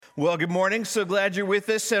Well, good morning. So glad you're with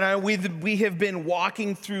us. And we have been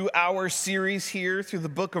walking through our series here through the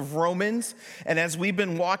book of Romans. And as we've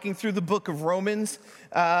been walking through the book of Romans,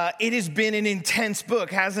 it has been an intense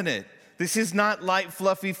book, hasn't it? This is not light,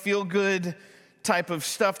 fluffy, feel-good type of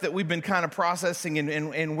stuff that we've been kind of processing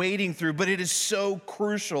and wading through, but it is so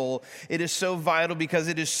crucial. It is so vital because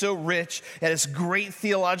it is so rich and it's great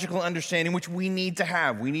theological understanding, which we need to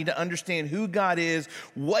have. We need to understand who God is,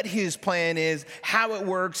 what his plan is, how it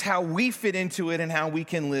works, how we fit into it, and how we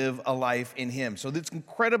can live a life in him. So that's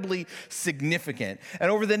incredibly significant. And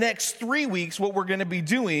over the next 3 weeks, what we're going to be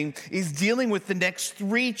doing is dealing with the next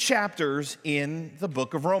 3 chapters in the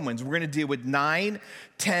book of Romans. We're going to deal with 9,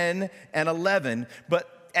 10, and 11.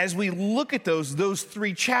 But as we look at those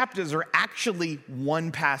 3 chapters are actually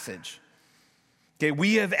one passage. Okay,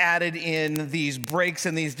 we have added in these breaks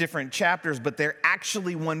in these different chapters, but they're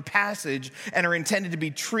actually one passage and are intended to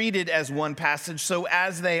be treated as one passage. So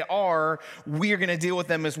as they are, we are going to deal with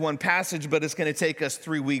them as one passage, but it's going to take us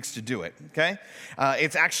 3 weeks to do it, okay?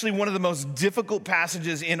 It's actually one of the most difficult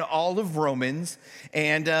passages in all of Romans,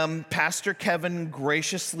 and Pastor Kevin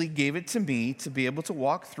graciously gave it to me to be able to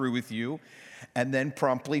walk through with you, and then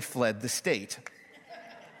promptly fled the state.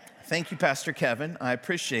 Thank you, Pastor Kevin. I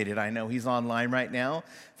appreciate it. I know he's online right now.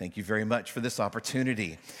 Thank you very much for this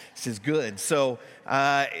opportunity. This is good. So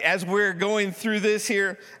as we're going through this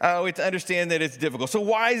here, we have to understand that it's difficult. So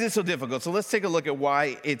why is it so difficult? So let's take a look at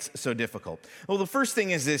why it's so difficult. Well, the first thing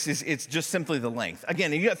is this, it's just simply the length.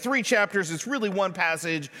 Again, you got 3 chapters. It's really one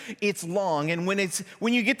passage. It's long. And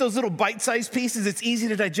when you get those little bite-sized pieces, it's easy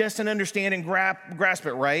to digest and understand and grasp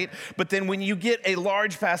it, right? But then when you get a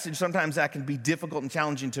large passage, sometimes that can be difficult and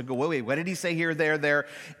challenging to go, wait, what did he say here, there?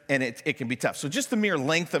 And it can be tough. So just the mere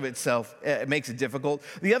length of itself it makes it difficult.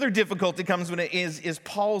 The other difficulty comes when it is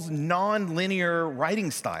Paul's non-linear writing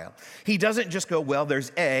style. He doesn't just go, well,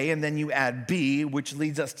 there's A, and then you add B, which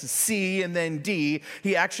leads us to C, and then D.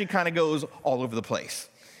 He actually kind of goes all over the place.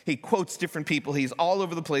 He quotes different people. He's all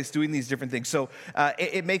over the place doing these different things. So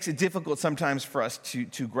it makes it difficult sometimes for us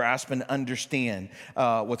to grasp and understand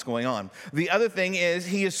what's going on. The other thing is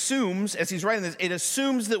he assumes, as he's writing this, it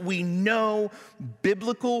assumes that we know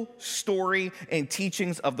biblical story and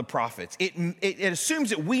teachings of the prophets. It assumes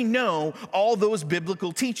that we know all those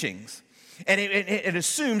biblical teachings. And it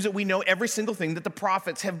assumes that we know every single thing that the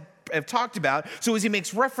prophets have talked about. So as he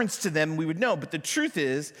makes reference to them, we would know. But the truth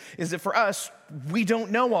is that for us, we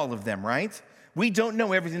don't know all of them, right? We don't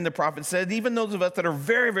know everything the prophet said. Even those of us that are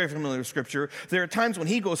very, very familiar with Scripture, there are times when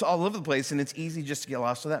he goes all over the place and it's easy just to get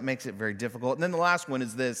lost. So that makes it very difficult. And then the last one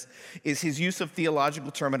is his use of theological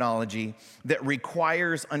terminology that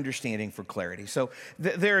requires understanding for clarity. So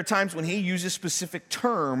there are times when he uses specific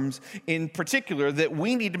terms in particular that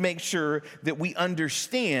we need to make sure that we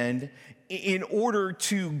understand in order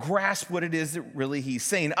to grasp what it is that really he's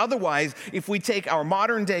saying. Otherwise, if we take our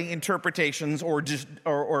modern day interpretations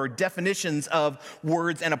or definitions of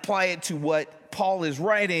words and apply it to what Paul is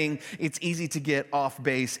writing, it's easy to get off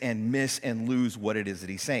base and miss and lose what it is that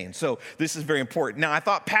he's saying. So this is very important. Now, I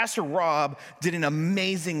thought Pastor Rob did an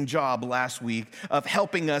amazing job last week of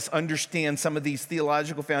helping us understand some of these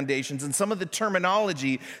theological foundations and some of the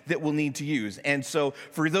terminology that we'll need to use. And so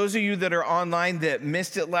for those of you that are online that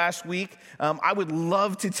missed it last week, I would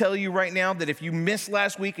love to tell you right now that if you missed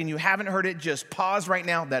last week and you haven't heard it, just pause right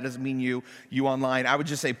now. That doesn't mean you online. I would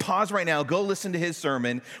just say pause right now, go listen to his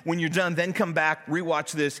sermon. When you're done, then come back,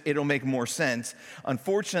 rewatch this, it'll make more sense.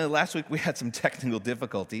 Unfortunately, last week we had some technical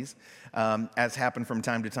difficulties, as happened from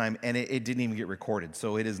time to time, and it didn't even get recorded.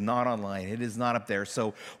 So it is not online. It is not up there.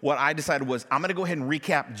 So what I decided was I'm going to go ahead and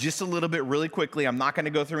recap just a little bit really quickly. I'm not going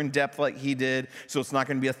to go through in depth like he did, so it's not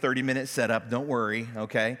going to be a 30-minute setup. Don't worry,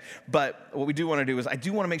 okay? But what we do want to do is I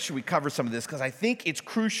do want to make sure we cover some of this because I think it's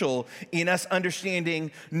crucial in us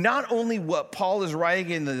understanding not only what Paul is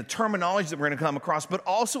writing and the terminology that we're going to come across, but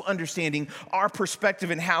also understanding our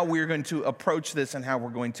perspective and how we're going to approach this and how we're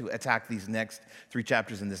going to attack these next 3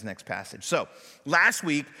 chapters in this next passage. So last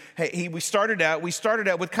week, we started out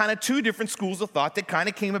with kind of 2 different schools of thought that kind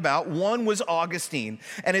of came about. One was Augustine.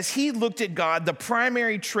 And as he looked at God, the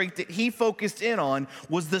primary trait that he focused in on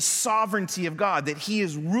was the sovereignty of God, that he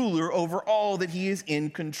is ruler over all, that he is in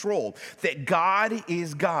control, that God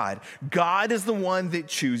is God. God is the one that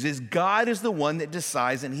chooses. God is the one that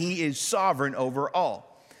decides, and he is sovereign over all.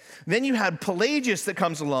 Then you had Pelagius that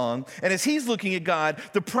comes along, and as he's looking at God,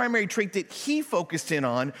 the primary trait that he focused in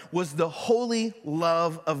on was the holy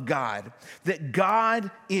love of God, that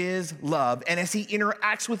God is love. And as he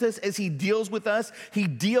interacts with us, as he deals with us, he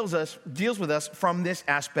deals with us from this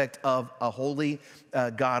aspect of a holy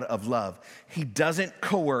God of love. He doesn't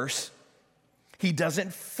coerce. He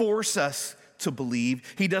doesn't force us to believe.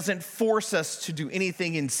 He doesn't force us to do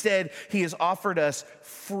anything. Instead, he has offered us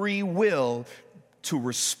free will to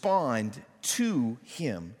respond to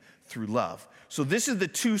him through love. So this is the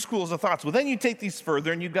two schools of thoughts. Well, then you take these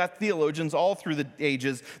further, and you've got theologians all through the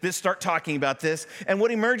ages that start talking about this. And what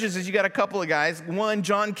emerges is you got a couple of guys. One,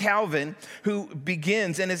 John Calvin, who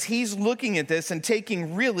begins, and as he's looking at this and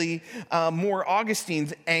taking really more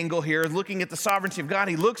Augustine's angle here, looking at the sovereignty of God,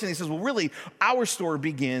 he looks and he says, well, really, our story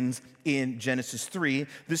begins in Genesis 3.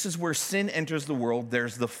 This is where sin enters the world.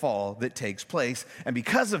 There's the fall that takes place. And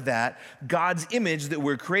because of that, God's image that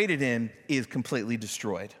we're created in is completely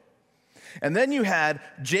destroyed. And then you had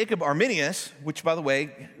Jacob Arminius, which, by the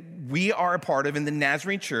way, we are a part of in the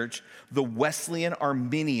Nazarene Church, the Wesleyan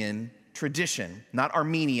Arminian tradition. Not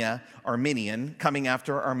Armenia, Arminian, coming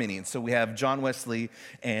after Arminians. So we have John Wesley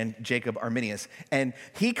and Jacob Arminius. And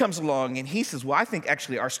he comes along and he says, well, I think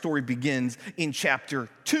actually our story begins in chapter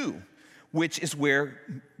 2. Which is where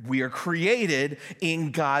we are created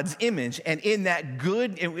in God's image. And in that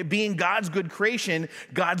good, being God's good creation,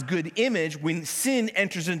 God's good image, when sin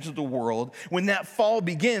enters into the world, when that fall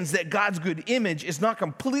begins, that God's good image is not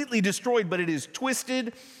completely destroyed, but it is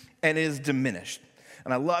twisted and is diminished.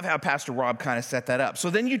 And I love how Pastor Rob kind of set that up. So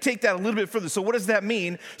then you take that a little bit further. So what does that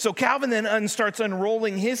mean? So Calvin then starts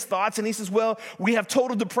unrolling his thoughts, and he says, well, we have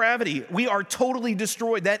total depravity. We are totally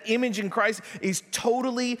destroyed. That image in Christ is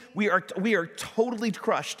totally, we are totally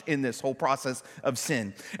crushed in this whole process of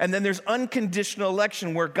sin. And then there's unconditional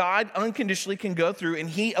election, where God unconditionally can go through and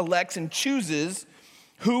he elects and chooses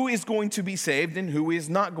who is going to be saved and who is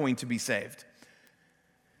not going to be saved.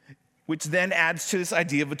 Which then adds to this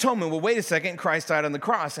idea of atonement. Well, wait a second, Christ died on the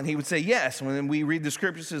cross. And he would say, yes. When we read the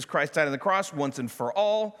scripture, it says Christ died on the cross once and for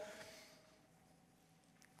all.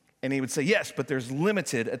 And he would say, yes, but there's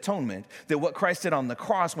limited atonement. That what Christ did on the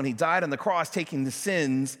cross, when he died on the cross, taking the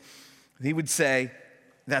sins, he would say,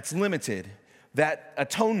 that's limited. That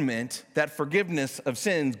atonement, that forgiveness of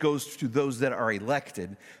sins goes to those that are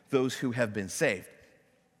elected, those who have been saved.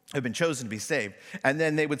 Have been chosen to be saved. And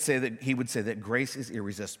then he would say that grace is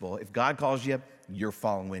irresistible. If God calls you, you're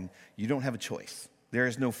following. You don't have a choice. There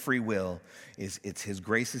is no free will. It's his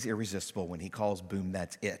grace is irresistible. When he calls, boom,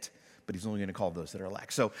 that's it. But he's only going to call those that are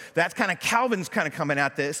elect. So that's kind of Calvin's kind of coming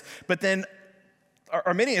at this. But then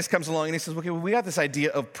Arminius comes along and he says, okay, well, we got this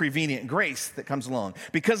idea of prevenient grace that comes along.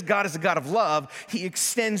 Because God is a God of love, he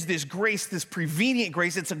extends this grace, this prevenient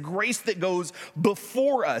grace. It's a grace that goes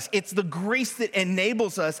before us. It's the grace that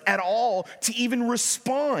enables us at all to even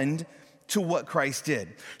respond to what Christ did.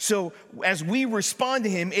 So as we respond to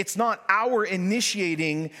him, it's not our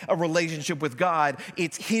initiating a relationship with God.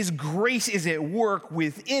 It's his grace is at work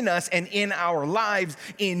within us and in our lives,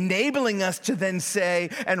 enabling us to then say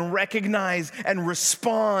and recognize and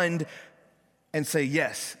respond and say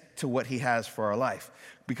yes to what he has for our life.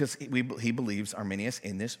 Because he believes, Arminius,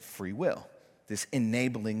 in this free will, this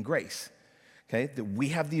enabling grace. Okay, that we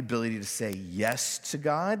have the ability to say yes to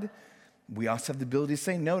God. We also have the ability to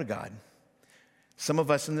say no to God. Some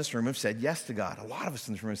of us in this room have said yes to God. A lot of us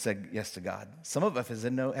in this room have said yes to God. Some of us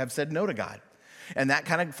have said no to God. And that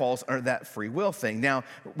kind of falls under that free will thing. Now,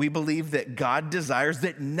 we believe that God desires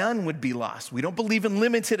that none would be lost. We don't believe in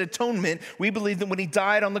limited atonement. We believe that when he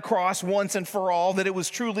died on the cross once and for all, that it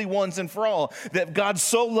was truly once and for all. That God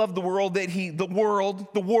so loved the world that the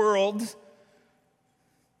world,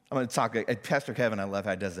 I'm going to talk, Pastor Kevin, I love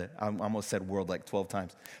how he does it. I almost said world like 12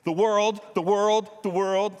 times. The world.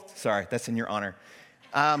 Sorry, that's in your honor.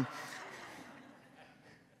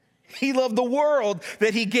 He loved the world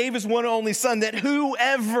that he gave his one and only son, that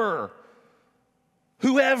whoever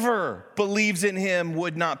believes in him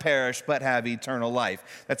would not perish but have eternal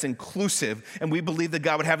life. That's inclusive. And we believe that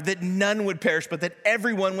God would have it, that none would perish, but that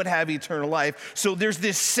everyone would have eternal life. So there's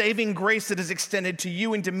this saving grace that is extended to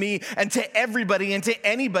you and to me and to everybody and to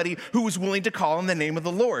anybody who is willing to call on the name of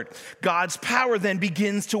the Lord. God's power then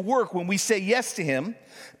begins to work when we say yes to him.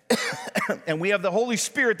 And we have the Holy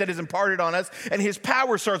Spirit that is imparted on us, and his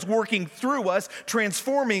power starts working through us,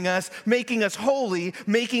 transforming us, making us holy,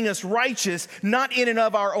 making us righteous, not in and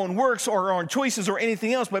of our own works or our own choices or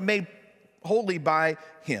anything else, but made holy by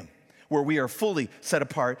him, where we are fully set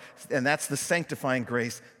apart. And that's the sanctifying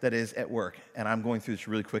grace that is at work. And I'm going through this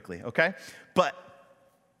really quickly, okay? But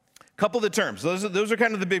couple of the terms. Those are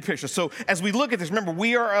kind of the big picture. So as we look at this, remember,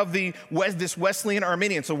 we are of this Wesleyan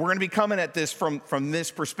Arminian, so we're going to be coming at this from this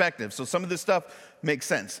perspective. So some of this stuff makes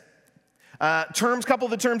sense. Couple of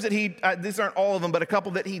the terms that these aren't all of them, but a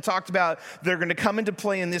couple that he talked about that are going to come into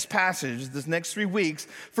play in this passage, this next 3 weeks.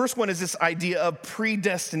 First one is this idea of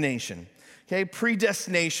predestination. Okay,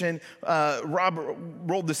 predestination, Rob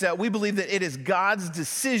rolled this out. We believe that it is God's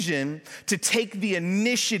decision to take the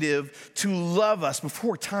initiative to love us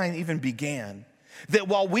before time even began. That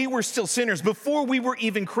while we were still sinners, before we were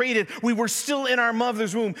even created, we were still in our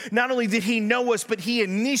mother's womb. Not only did he know us, but he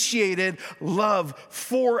initiated love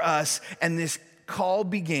for us. And this call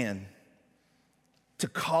began to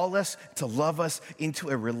call us, to love us into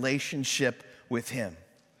a relationship with him.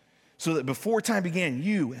 So that before time began,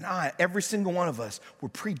 you and I, every single one of us, were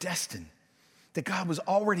predestined. That God was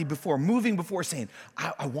already moving before saying,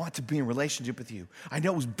 I want to be in relationship with you. I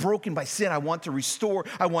know it was broken by sin. I want to restore.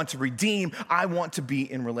 I want to redeem. I want to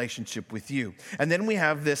be in relationship with you. And then we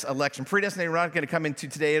have this election. Predestination, we're not going to come into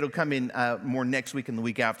today. It'll come in more next week and the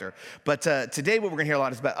week after. But today what we're going to hear a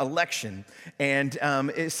lot is about election. And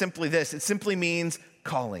it's simply this. It simply means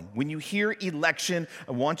calling. When you hear election,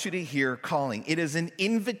 I want you to hear calling. It is an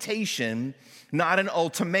invitation, not an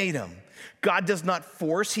ultimatum. God does not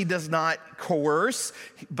force, he does not coerce,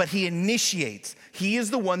 but he initiates. He is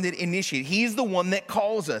the one that initiates. He is the one that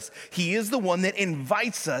calls us. He is the one that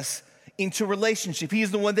invites us into relationship. He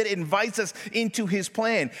is the one that invites us into his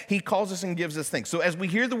plan. He calls us and gives us things. So as we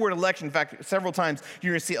hear the word election, in fact, several times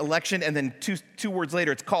you're going to see election and then two words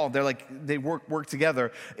later it's called. They're like, they work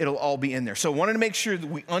together. It'll all be in there. So I wanted to make sure that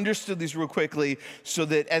we understood these real quickly so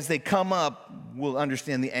that as they come up, we'll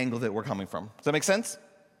understand the angle that we're coming from. Does that make sense?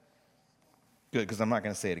 Good, because I'm not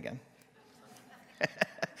going to say it again.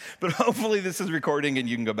 But hopefully this is recording and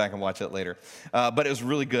you can go back and watch it later. But it was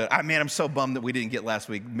really good. I'm so bummed that we didn't get last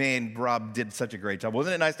week. Man, Rob did such a great job.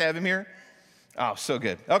 Wasn't it nice to have him here? Oh, so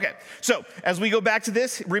good. Okay, so as we go back to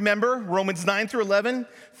this, remember Romans 9 through 11,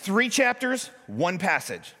 3 chapters, 1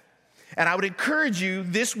 passage. And I would encourage you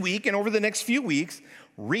this week and over the next few weeks,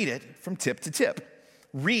 read it from tip to tip.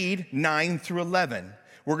 Read 9 through 11.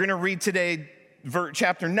 We're going to read today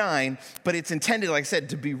chapter 9, but it's intended, like I said,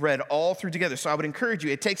 to be read all through together. So I would encourage you.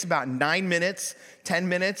 It takes about 9 minutes, 10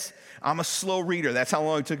 minutes. I'm a slow reader. That's how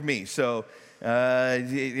long it took me. So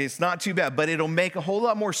it's not too bad, but it'll make a whole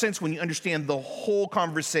lot more sense when you understand the whole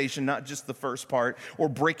conversation, not just the first part or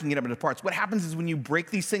breaking it up into parts. What happens is when you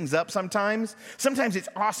break these things up sometimes it's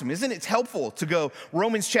awesome, isn't it? It's helpful to go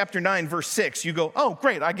Romans chapter 9, verse 6. You go, oh,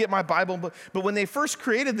 great, I get my Bible. But when they first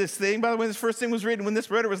created this thing, by the way, this first thing was written, when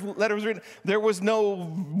this letter was written, there was no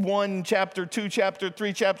 1 chapter, 2 chapter,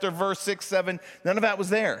 3 chapter, verse 6, 7. None of that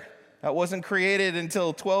was there. That wasn't created until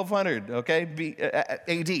 1200, okay,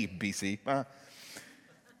 AD, BC.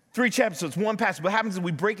 3 chapters, so it's 1 passage. What happens is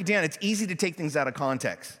we break it down. It's easy to take things out of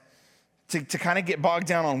context, to kind of get bogged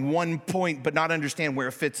down on one point but not understand where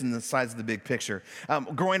it fits in the size of the big picture.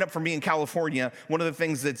 Growing up for me in California, one of the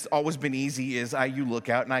things that's always been easy is you look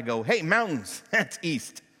out and I go, hey, mountains, that's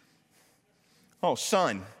east. Oh,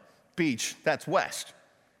 sun, beach, that's west.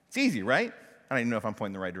 It's easy, right? I don't even know if I'm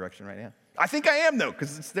pointing the right direction right now. I think I am, though,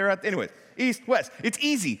 because it's there. Anyway, east, west. It's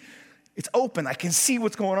easy. It's open. I can see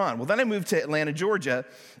what's going on. Well, then I moved to Atlanta, Georgia,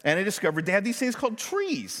 and I discovered they have these things called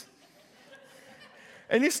trees.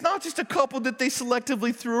 And it's not just a couple that they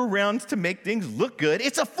selectively threw around to make things look good.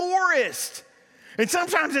 It's a forest. And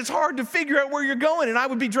sometimes it's hard to figure out where you're going. And I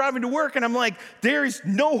would be driving to work, and I'm like, there's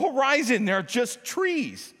no horizon. There are just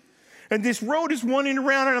trees. And this road is winding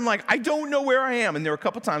around, and I'm like, I don't know where I am. And there were a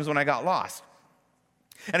couple times when I got lost.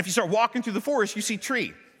 And if you start walking through the forest, you see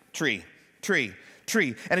tree, tree, tree,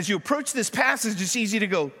 tree. And as you approach this passage, it's easy to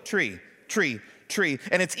go tree, tree, tree.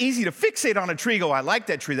 And it's easy to fixate on a tree, go, I like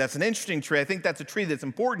that tree. That's an interesting tree. I think that's a tree that's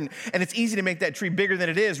important. And it's easy to make that tree bigger than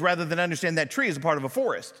it is rather than understand that tree is a part of a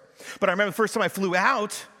forest. But I remember the first time I flew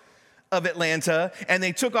out of Atlanta and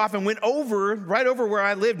they took off and went right over where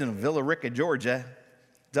I lived in Villa Rica, Georgia,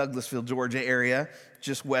 Douglasville, Georgia area,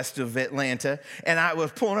 just west of Atlanta. And I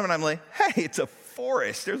was pulling them and I'm like, hey, it's a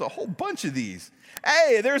forest. There's a whole bunch of these.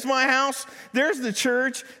 Hey, there's my house. There's the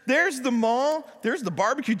church. There's the mall. There's the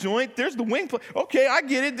barbecue joint. There's the wing place. Okay, I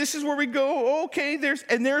get it. This is where we go. Okay, there's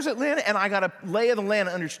Atlanta. And I got a lay of the land,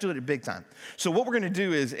 understood it big time. So what we're going to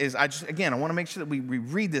do is I want to make sure that we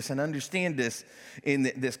read this and understand this in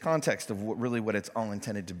this context of what it's all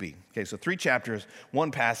intended to be. Okay, so 3 chapters,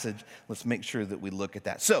 1 passage. Let's make sure that we look at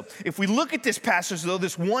that. So if we look at this passage, though,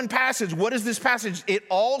 this one passage, what is this passage? It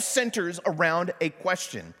all centers around a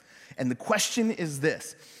question. And the question is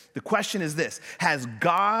this. Has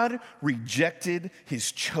God rejected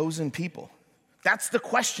his chosen people? That's the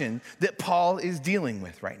question that Paul is dealing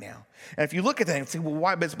with right now. And if you look at that and say, well,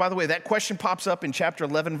 why? But by the way, that question pops up in chapter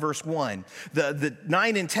 11, verse 1. The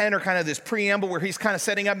 9 and 10 are kind of this preamble where he's kind of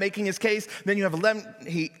setting up, making his case. Then you have 11.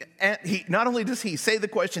 He not only does he say the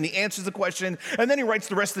question, he answers the question, and then he writes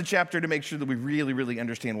the rest of the chapter to make sure that we really, really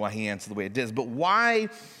understand why he answered the way it does. But why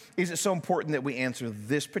is it so important that we answer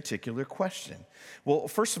this particular question? Well,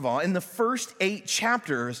 first of all, in the first 8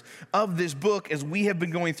 chapters of this book, as we have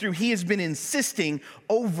been going through, he has been insisting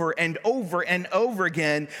over and over and over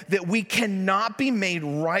again that we cannot be made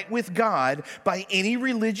right with God by any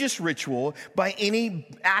religious ritual, by any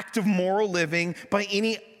act of moral living, by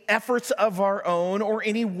any efforts of our own, or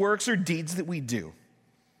any works or deeds that we do.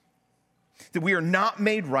 That we are not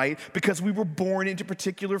made right because we were born into a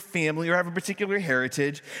particular family or have a particular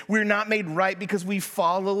heritage. We're not made right because we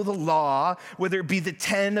follow the law, whether it be the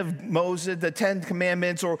 10 of Moses, the 10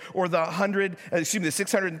 commandments, or the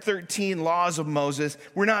 613 laws of Moses.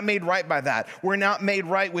 We're not made right by that. We're not made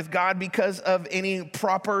right with God because of any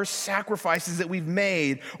proper sacrifices that we've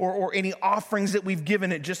made or any offerings that we've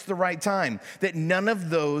given at just the right time. That none of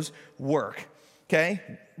those work, okay?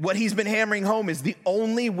 What he's been hammering home is the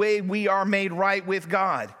only way we are made right with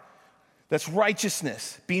God. That's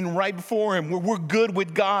righteousness, being right before him. We're good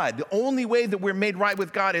with God. The only way that we're made right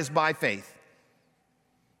with God is by faith.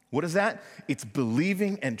 What is that? It's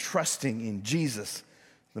believing and trusting in Jesus,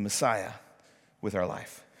 the Messiah, with our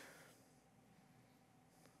life.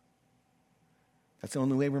 That's the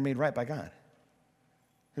only way we're made right by God.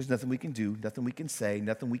 There's nothing we can do, nothing we can say,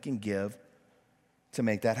 nothing we can give to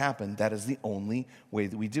make that happen. That is the only way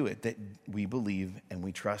that we do it, that we believe and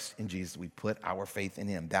we trust in Jesus. We put our faith in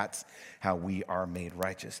him. That's how we are made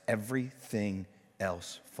righteous. Everything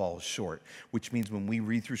else falls short, which means when we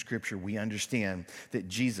read through Scripture, we understand that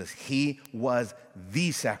Jesus, he was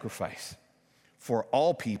the sacrifice for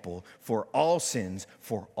all people, for all sins,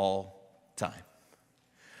 for all time.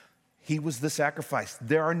 He was the sacrifice.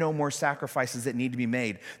 There are no more sacrifices that need to be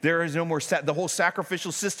made. There is no more, the whole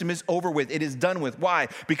sacrificial system is over with. It is done with. Why?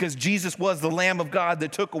 Because Jesus was the Lamb of God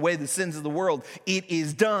that took away the sins of the world. It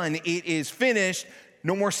is done. It is finished.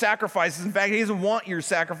 No more sacrifices. In fact, he doesn't want your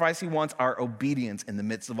sacrifice. He wants our obedience in the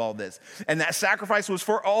midst of all this. And that sacrifice was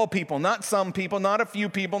for all people, not some people, not a few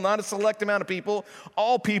people, not a select amount of people,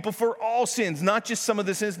 all people for all sins, not just some of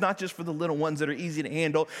the sins, not just for the little ones that are easy to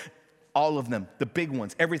handle. All of them, the big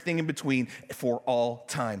ones, everything in between, for all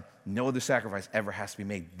time. No other sacrifice ever has to be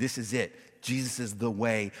made. This is it. Jesus is the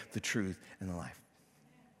way, the truth, and the life.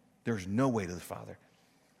 There's no way to the Father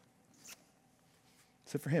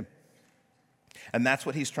except for him. And that's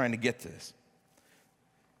what he's trying to get to this.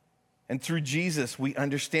 And through Jesus, we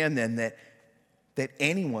understand then that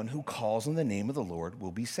anyone who calls on the name of the Lord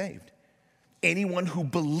will be saved. Anyone who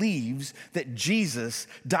believes that Jesus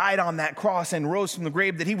died on that cross and rose from the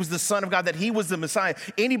grave, that he was the Son of God, that he was the Messiah,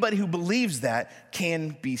 anybody who believes that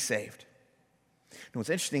can be saved. And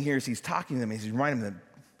what's interesting here is he's talking to them, he's reminding them,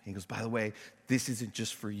 he goes, by the way, this isn't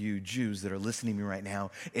just for you Jews that are listening to me right now.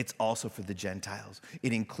 It's also for the Gentiles.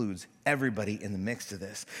 It includes everybody in the mix of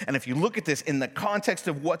this. And if you look at this in the context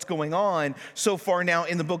of what's going on so far now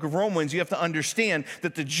in the book of Romans, you have to understand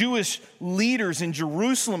that the Jewish leaders in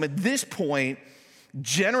Jerusalem at this point,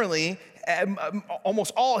 generally,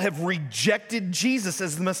 almost all have rejected Jesus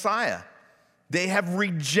as the Messiah. They have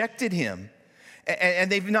rejected him.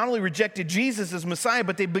 And they've not only rejected Jesus as Messiah,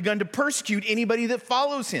 but they've begun to persecute anybody that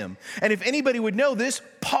follows him. And if anybody would know this,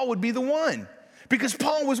 Paul would be the one. Because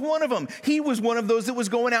Paul was one of them. He was one of those that was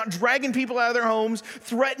going out, dragging people out of their homes,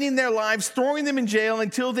 threatening their lives, throwing them in jail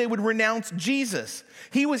until they would renounce Jesus.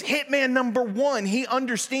 He was hitman number one. He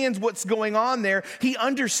understands what's going on there. He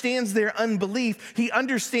understands their unbelief. He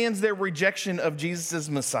understands their rejection of Jesus as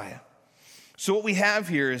Messiah. So what we have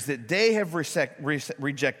here is that they have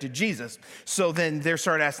rejected Jesus. So then they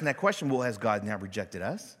start asking that question, well, has God now rejected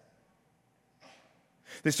us?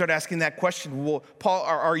 They start asking that question, well, Paul,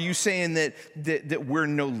 are you saying that we're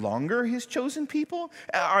no longer his chosen people?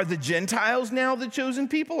 Are the Gentiles now the chosen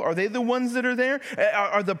people? Are they the ones that are there?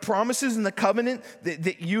 Are the promises and the covenant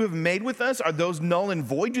that you have made with us, are those null and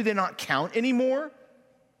void? Do they not count anymore?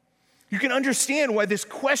 You can understand why this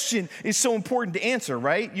question is so important to answer,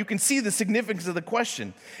 right? You can see the significance of the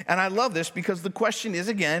question. And I love this because the question is,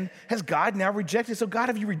 again, has God now rejected us? So God,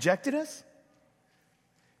 have you rejected us?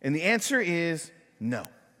 And the answer is no.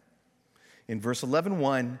 In verse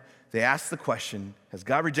 11:1, they ask the question, has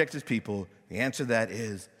God rejected his people? The answer to that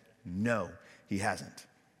is no, he hasn't.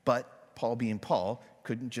 But Paul being Paul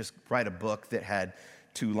couldn't just write a book that had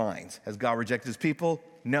 2 lines. Has God rejected his people?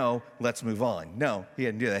 No, let's move on. No, he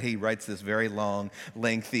didn't do that. He writes this very long,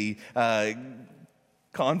 lengthy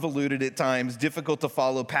convoluted at times, difficult to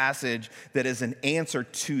follow passage that is an answer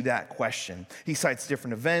to that question. He cites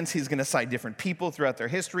different events. He's going to cite different people throughout their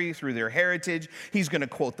history, through their heritage. He's going to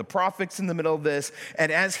quote the prophets in the middle of this.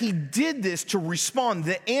 And as he did this to respond,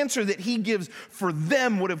 the answer that he gives for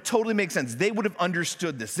them would have totally made sense. They would have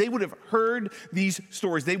understood this. They would have heard these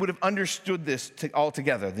stories. They would have understood this all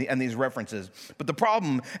together and these references. But the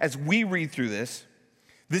problem, as we read through this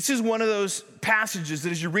is one of those passages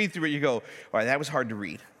that as you read through it, you go, all right, that was hard to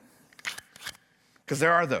read. Because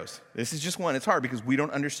there are those. This is just one. It's hard because we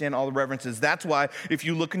don't understand all the references. That's why if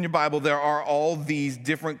you look in your Bible, there are all these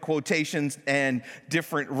different quotations and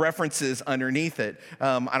different references underneath it.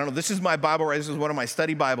 I don't know. This is my Bible, right? This is one of my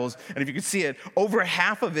study Bibles. And if you can see it, over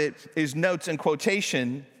half of it is notes and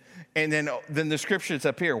quotation. And then the scriptures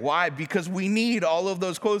up here. Why? Because we need all of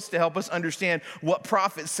those quotes to help us understand what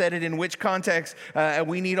prophet said it in which context. And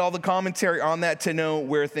we need all the commentary on that to know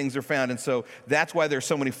where things are found. And so that's why there's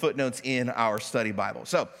so many footnotes in our study Bible.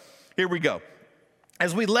 So here we go.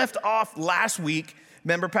 As we left off last week,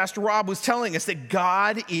 remember Pastor Rob was telling us that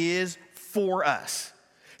God is for us.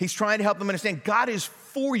 He's trying to help them understand God is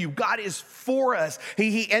for you. God is for us.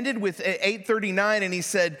 He ended with 8:39 and he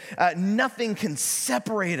said, nothing can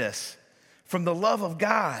separate us from the love of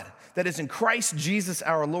God that is in Christ Jesus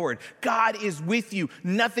our Lord. God is with you.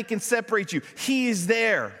 Nothing can separate you. He is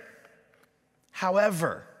there.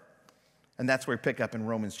 However, and that's where we pick up in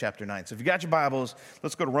Romans chapter 9. So if you got your Bibles,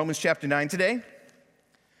 let's go to Romans chapter 9 today.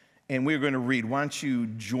 And we're going to read. Why don't you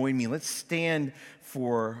join me? Let's stand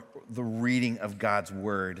for the reading of God's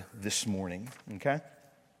word this morning, okay?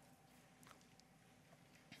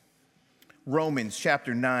 Romans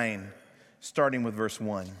chapter 9, starting with verse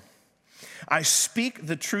 1. I speak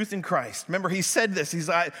the truth in Christ. Remember, he said this.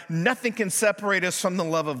 Nothing can separate us from the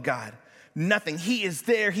love of God. Nothing. He is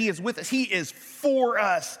there. He is with us. He is for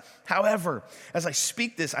us. However, as I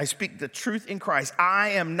speak this, I speak the truth in Christ.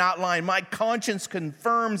 I am not lying. My conscience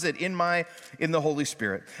confirms it in the Holy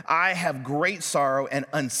Spirit. I have great sorrow and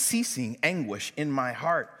unceasing anguish in my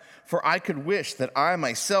heart. For I could wish that I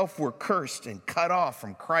myself were cursed and cut off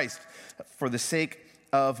from Christ for the sake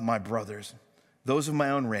of my brothers, those of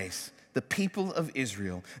my own race, the people of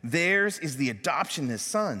Israel. Theirs is the adoption as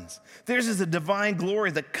sons. Theirs is the divine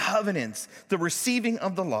glory, the covenants, the receiving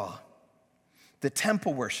of the law, the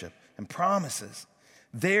temple worship and promises.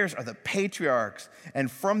 Theirs are the patriarchs, and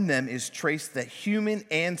from them is traced the human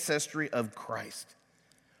ancestry of Christ,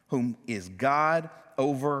 whom is God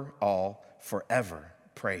over all forever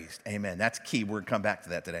praised. Amen. That's key. We're going to come back to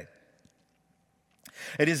that today.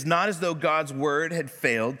 It is not as though God's word had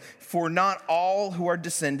failed, for not all who are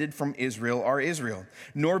descended from Israel are Israel,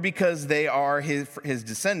 nor because they are his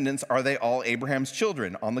descendants are they all Abraham's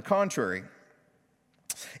children. On the contrary,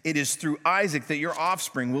 it is through Isaac that your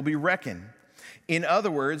offspring will be reckoned. In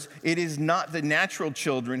other words, it is not the natural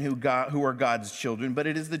children who are God's children, but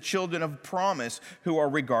it is the children of promise who are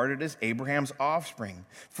regarded as Abraham's offspring.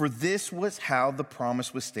 For this was how the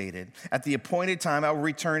promise was stated. At the appointed time, I will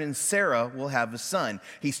return and Sarah will have a son.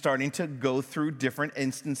 He's starting to go through different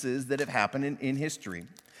instances that have happened in history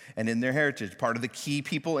and in their heritage, part of the key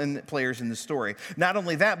people and players in the story. Not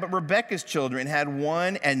only that, but Rebekah's children had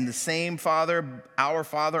one and the same father, our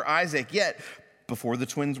father Isaac, yet before the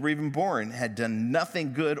twins were even born, had done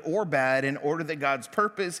nothing good or bad in order that God's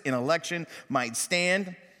purpose in election might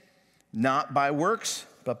stand, not by works,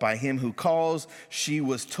 but by him who calls. She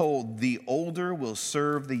was told, the older will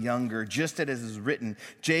serve the younger, just as is written,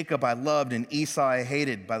 Jacob I loved and Esau I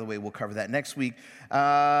hated. By the way, we'll cover that next week.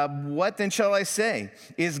 What then shall I say?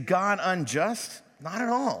 Is God unjust? Not at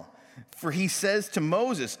all. For he says to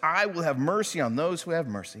Moses, I will have mercy on those who have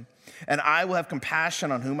mercy, and I will have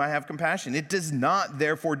compassion on whom I have compassion. It does not,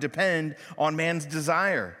 therefore, depend on man's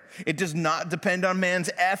desire. It does not depend on man's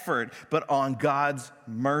effort, but on God's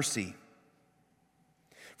mercy.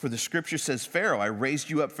 For the scripture says, Pharaoh, I raised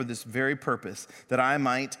you up for this very purpose, that I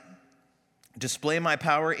might display my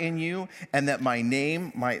power in you, and that my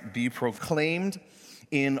name might be proclaimed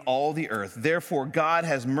in all the earth. Therefore, God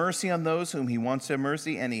has mercy on those whom he wants to have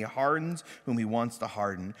mercy, and he hardens whom he wants to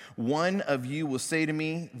harden. One of you will say to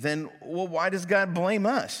me, then, well, why does God blame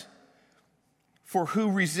us? For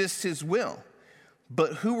who resists his will?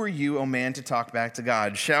 But who are you, O man, to talk back to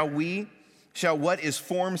God? Shall what is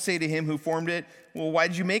formed say to him who formed it, well, why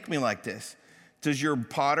did you make me like this? Does your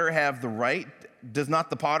potter have the right Does not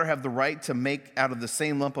the potter have the right to make out of the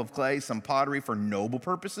same lump of clay some pottery for noble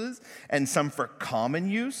purposes and some for common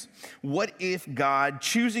use? What if God,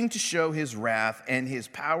 choosing to show his wrath and his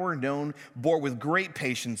power known, bore with great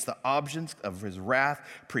patience the objects of his wrath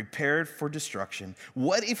prepared for destruction?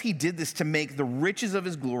 What if he did this to make the riches of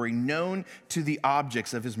his glory known to the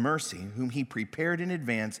objects of his mercy, whom he prepared in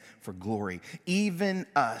advance for glory, even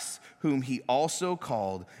us, whom he also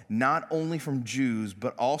called, not only from Jews,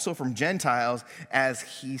 but also from Gentiles, as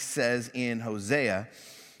he says in Hosea,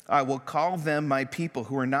 I will call them my people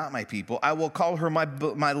who are not my people. I will call her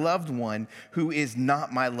my loved one who is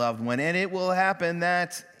not my loved one. And it will happen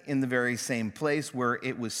that in the very same place where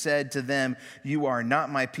it was said to them, you are not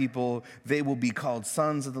my people, they will be called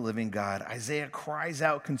sons of the living God. Isaiah cries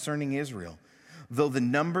out concerning Israel. Though the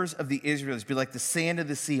numbers of the Israelites be like the sand of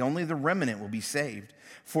the sea, only the remnant will be saved.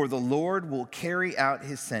 For the Lord will carry out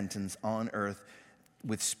his sentence on earth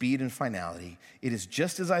with speed and finality. It is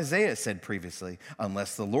just as Isaiah said previously,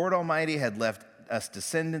 unless the Lord Almighty had left us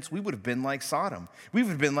descendants, we would have been like Sodom. We would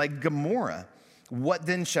have been like Gomorrah. What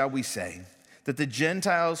then shall we say? That the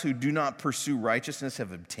Gentiles who do not pursue righteousness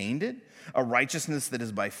have obtained it, a righteousness that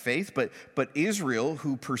is by faith, but Israel,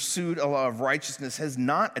 who pursued a law of righteousness, has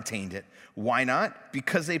not attained it. Why not?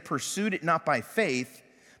 Because they pursued it not by faith,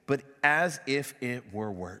 but as if it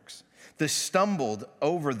were works. They stumbled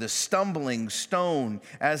over the stumbling stone,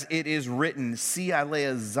 as it is written, see, I lay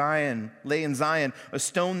in Zion a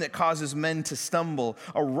stone that causes men to stumble,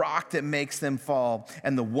 a rock that makes them fall,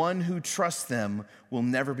 and the one who trusts them will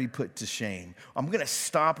never be put to shame. I'm going to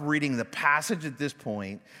stop reading the passage at this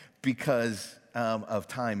point because of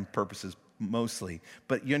time purposes mostly.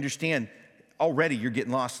 But you understand, already you're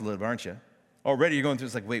getting lost a little bit, aren't you? Already you're going through,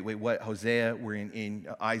 it's like, wait, what? Hosea, we're in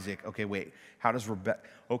Isaac. Okay, wait, how does Rebecca?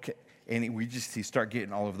 Okay, and you start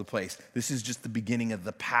getting all over the place. This is just the beginning of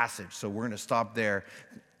the passage, so we're going to stop there.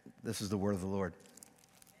 This is the word of the Lord.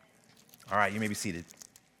 All right, you may be seated.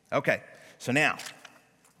 Okay, so now,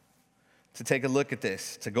 to take a look at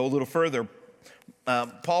this, to go a little further,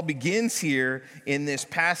 Paul begins here in this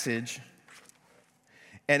passage,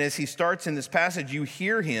 and as he starts in this passage, you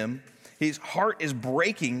hear him. His heart is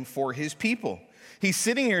breaking for his people. He's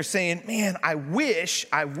sitting here saying, man, I wish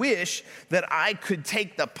that I could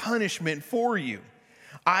take the punishment for you.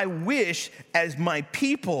 I wish, as my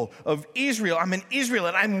people of Israel, I'm an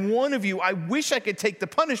Israelite, I'm one of you, I wish I could take the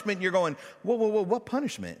punishment. And you're going, whoa, what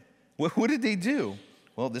punishment? What did they do?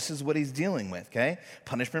 Well, this is what he's dealing with, okay?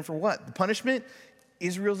 Punishment for what? The punishment,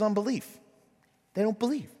 Israel's unbelief. They don't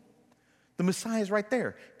believe. The Messiah is right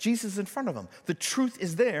there. Jesus is in front of them. The truth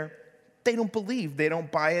is there. They don't believe. They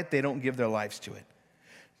don't buy it. They don't give their lives to it.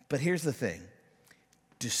 But here's the thing.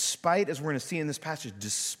 Despite, as we're going to see in this passage,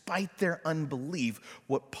 despite their unbelief,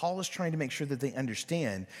 what Paul is trying to make sure that they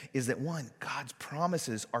understand is that, one, God's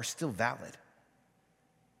promises are still valid.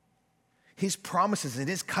 His promises and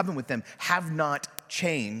his covenant with them have not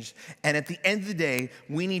changed. And at the end of the day,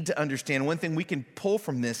 we need to understand one thing we can pull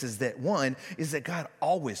from this is that, one, is that God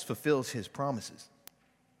always fulfills his promises.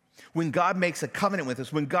 When God makes a covenant with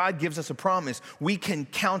us, when God gives us a promise, we can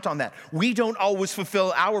count on that. We don't always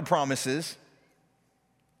fulfill our promises,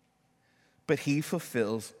 but he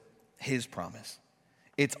fulfills his promise.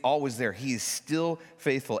 It's always there. He is still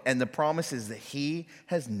faithful. And the promise is that he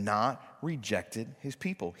has not rejected his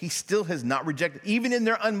people. He still has not rejected. Even in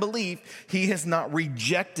their unbelief, he has not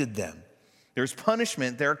rejected them. There's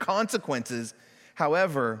punishment. There are consequences.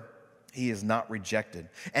 However, he is not rejected.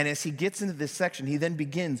 And as he gets into this section, he then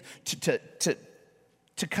begins to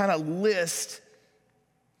kind of list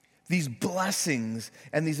these blessings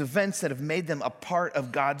and these events that have made them a part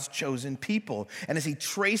of God's chosen people. And as he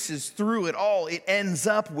traces through it all, it ends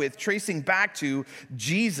up with tracing back to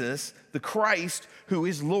Jesus, the Christ, who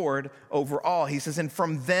is Lord over all. He says, and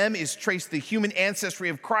from them is traced the human ancestry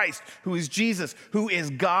of Christ, who is Jesus, who is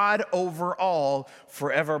God over all,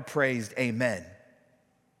 forever praised. Amen.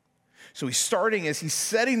 So he's starting, as he's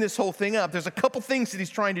setting this whole thing up, there's a couple things that he's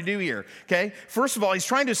trying to do here, okay? First of all, he's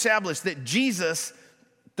trying to establish that Jesus,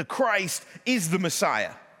 the Christ, is the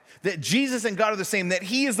Messiah. That Jesus and God are the same, that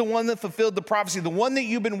he is the one that fulfilled the prophecy, the one that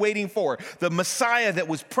you've been waiting for. The Messiah that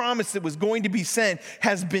was promised, that was going to be sent,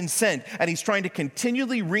 has been sent. And he's trying to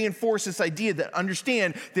continually reinforce this idea that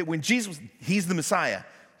understand that when Jesus, he's the Messiah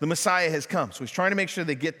has come. So he's trying to make sure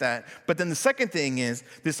they get that. But then the second thing is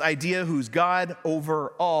this idea who's God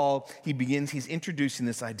over all. He's introducing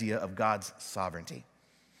this idea of God's sovereignty.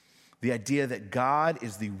 The idea that God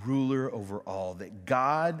is the ruler over all, that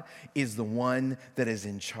God is the one that is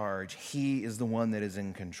in charge. He is the one that is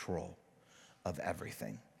in control of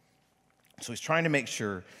everything. So he's trying to make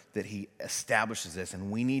sure that he establishes this,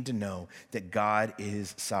 and we need to know that God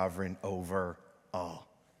is sovereign over all.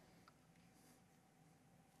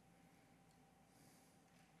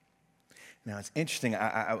 Now, it's interesting.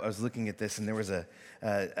 I was looking at this, and there was an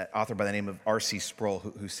author by the name of R.C. Sproul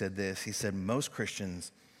who said this. He said, most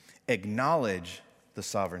Christians acknowledge the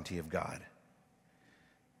sovereignty of God,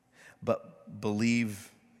 but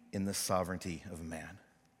believe in the sovereignty of man.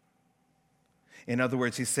 In other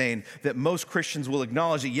words, he's saying that most Christians will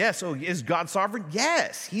acknowledge that, yes, is God sovereign?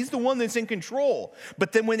 Yes, he's the one that's in control.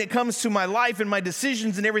 But then when it comes to my life and my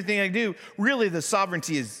decisions and everything I do, really the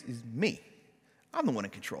sovereignty is me. I'm the one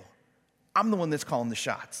in control. I'm the one that's calling the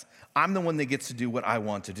shots. I'm the one that gets to do what I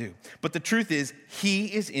want to do. But the truth is, he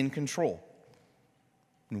is in control.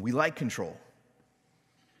 And we like control.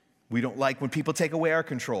 We don't like when people take away our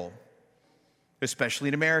control, especially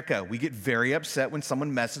in America. We get very upset when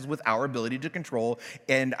someone messes with our ability to control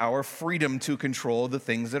and our freedom to control the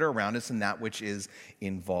things that are around us and that which is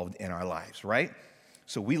involved in our lives, right?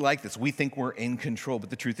 So we like this. We think we're in control, but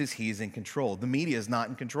the truth is he is in control. The media is not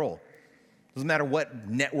in control. Doesn't matter what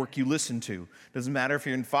network you listen to. Doesn't matter if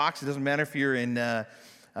you're in Fox. It doesn't matter if you're in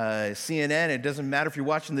CNN. It doesn't matter if you're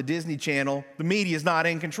watching the Disney Channel. The media is not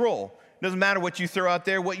in control. It doesn't matter what you throw out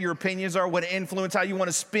there, what your opinions are, what influence, how you want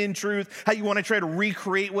to spin truth, how you want to try to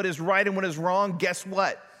recreate what is right and what is wrong. Guess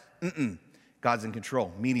what? God's in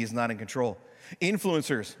control. Media is not in control.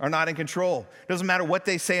 Influencers are not in control. Doesn't matter what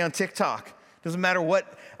they say on TikTok. Doesn't matter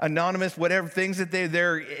what anonymous, whatever things that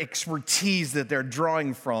their expertise that they're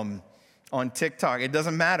drawing from on TikTok. It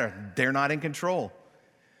doesn't matter. They're not in control.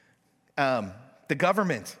 The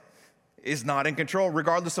government is not in control,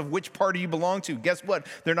 regardless of which party you belong to. Guess what?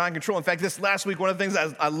 They're not in control. In fact, this last week, one of the things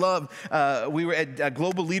I love, we were at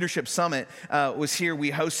Global Leadership Summit, was here.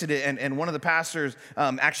 We hosted it, and one of the pastors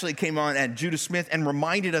actually came on, and Judah Smith, and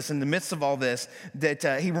reminded us in the midst of all this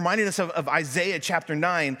that he reminded us of Isaiah chapter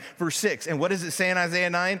 9, verse 6. And what does it say in Isaiah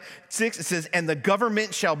 9:6? It says, and the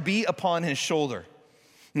government shall be upon his shoulder.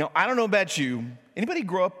 Now, I don't know about you. Anybody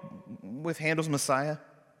grow up with Handel's Messiah?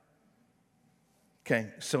 Okay,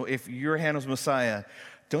 so if you're Handel's Messiah,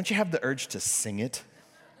 don't you have the urge to sing it?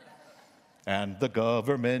 And the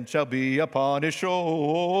government shall be upon his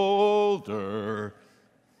shoulder.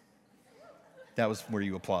 That was where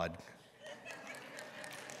you applaud.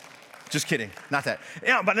 Just kidding, not that.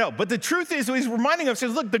 Yeah, but the truth is, he's reminding us,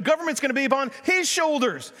 says, look, the government's gonna be upon his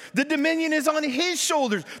shoulders. The dominion is on his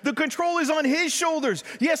shoulders. The control is on his shoulders.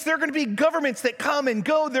 Yes, there are gonna be governments that come and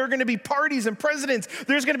go. There are gonna be parties and presidents.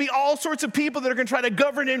 There's gonna be all sorts of people that are gonna try to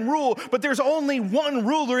govern and rule, but there's only one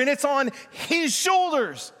ruler, and it's on his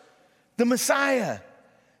shoulders. The Messiah,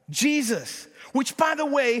 Jesus. Which, by the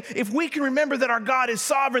way, if we can remember that our God is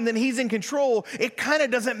sovereign, then he's in control, it kind of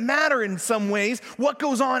doesn't matter in some ways what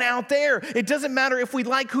goes on out there. It doesn't matter if we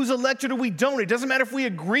like who's elected or we don't. It doesn't matter if we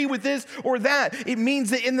agree with this or that. It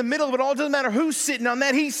means that in the middle of it all, it doesn't matter who's sitting on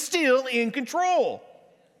that, he's still in control.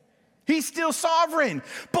 He's still sovereign.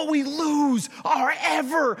 But we lose our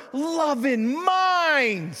ever-loving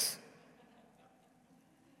minds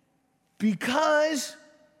because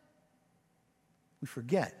we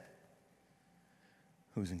forget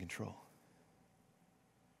who's in control.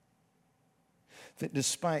 That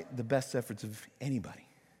despite the best efforts of anybody,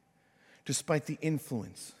 despite the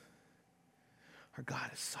influence, our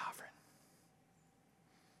God is sovereign.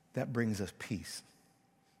 That brings us peace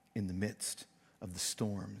in the midst of the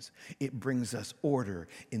storms. It brings us order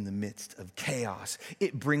in the midst of chaos.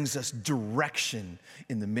 It brings us direction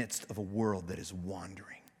in the midst of a world that is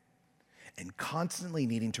wandering and constantly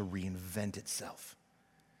needing to reinvent itself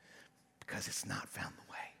because it's not found the way.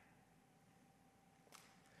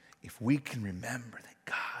 If we can remember that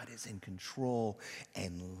God is in control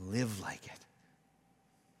and live like it,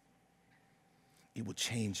 it will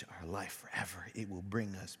change our life forever. It will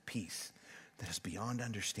bring us peace that is beyond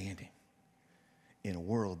understanding in a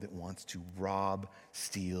world that wants to rob,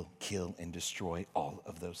 steal, kill, and destroy all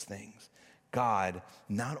of those things. God,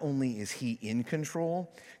 not only is he in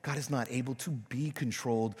control, God is not able to be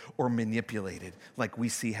controlled or manipulated like we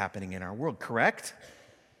see happening in our world, correct?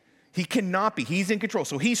 He cannot be. He's in control.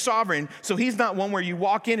 So he's sovereign. So he's not one where you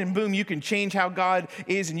walk in and boom, you can change how God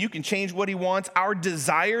is and you can change what he wants. Our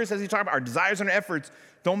desires, as he talked about, our desires and our efforts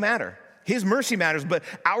don't matter. His mercy matters, but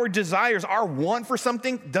our desires, our want for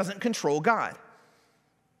something doesn't control God.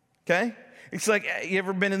 okay? It's like, you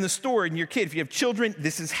ever been in the store and your kid, if you have children,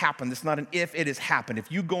 this has happened. This is not an if, it has happened.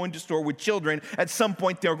 If you go into a store with children, at some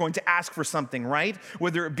point they're going to ask for something, right?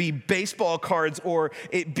 Whether it be baseball cards or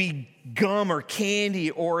it be gum or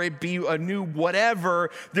candy or it be a new whatever,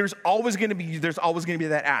 there's always gonna be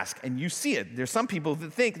that ask. And you see it. There's some people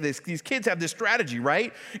that think these kids have this strategy,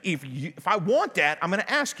 right? If I want that, I'm gonna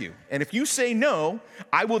ask you. And if you say no,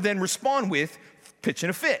 I will then respond with pitching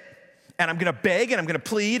a fit. And I'm gonna beg, and I'm gonna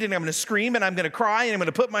plead, and I'm gonna scream, and I'm gonna cry, and I'm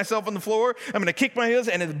gonna put myself on the floor, I'm gonna kick my heels,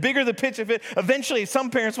 and the bigger the pitch of it, eventually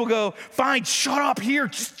some parents will go, fine, shut up here,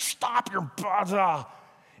 just stop your blah.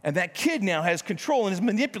 And that kid now has control and has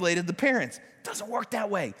manipulated the parents. It doesn't work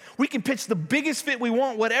that way. We can pitch the biggest fit we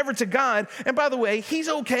want, whatever, to God, and by the way, he's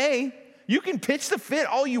okay. You can pitch the fit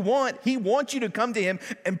all you want. He wants you to come to him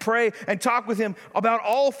and pray and talk with him about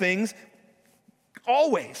all things,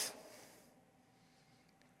 always.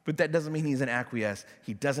 But that doesn't mean he's an acquiesce.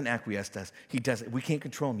 He doesn't acquiesce to us. We can't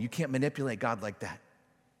control him. You can't manipulate God like that.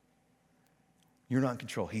 You're not in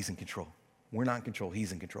control. He's in control. We're not in control.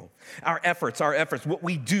 He's in control. Our efforts, what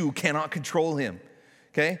we do cannot control him.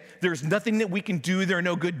 Okay? There's nothing that we can do. There are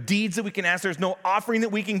no good deeds that we can ask. There's no offering that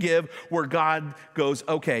we can give where God goes,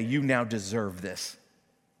 okay, you now deserve this.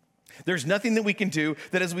 There's nothing that we can do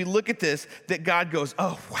that as we look at this, that God goes,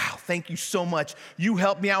 oh, wow, thank you so much. You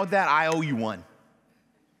helped me out with that. I owe you one.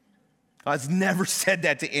 God's never said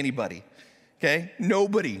that to anybody, okay?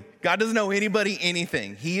 Nobody. God doesn't owe anybody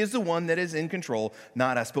anything. He is the one that is in control,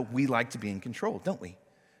 not us, but we like to be in control, don't we?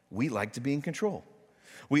 We like to be in control.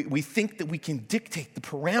 We think that we can dictate the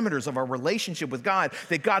parameters of our relationship with God,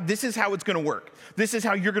 that God, this is how it's gonna work. This is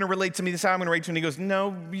how you're gonna relate to me, this is how I'm gonna relate to you. And he goes,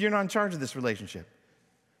 no, you're not in charge of this relationship.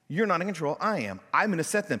 You're not in control, I am. I'm gonna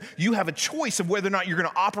set them. You have a choice of whether or not you're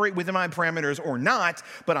gonna operate within my parameters or not,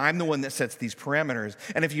 but I'm the one that sets these parameters.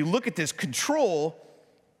 And if you look at this control,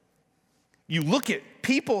 you look at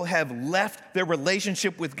people have left their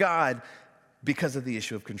relationship with God because of the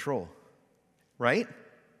issue of control, right?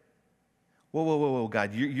 Whoa,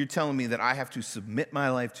 God, you're telling me that I have to submit my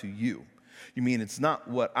life to you. You mean it's not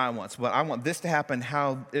what I want, but I want this to happen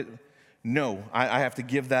No, I have to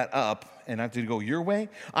give that up and I have to go your way.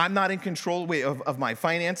 I'm not in control of my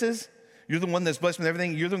finances. You're the one that's blessed with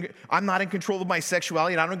everything. I'm not in control of my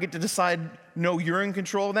sexuality and I don't get to decide, no, you're in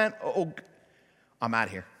control of that. Oh, I'm out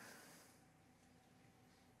of here.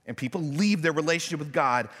 And people leave their relationship with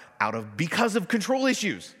God because of control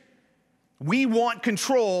issues. We want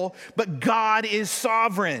control, but God is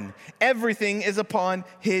sovereign. Everything is upon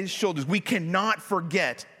his shoulders. We cannot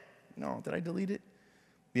forget. No, did I delete it?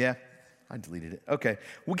 Yeah. I deleted it. Okay.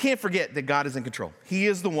 We can't forget that God is in control. He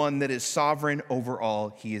is the one that is sovereign over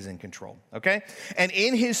all. He is in control. Okay? And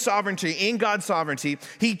in his sovereignty, in God's sovereignty,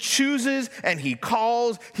 he chooses and he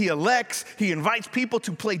calls, he elects, he invites people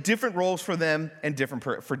to play different roles for them and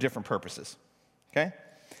for different purposes. Okay?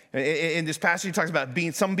 In this passage, he talks about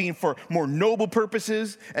some being for more noble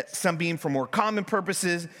purposes, some being for more common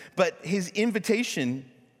purposes, but this invitation,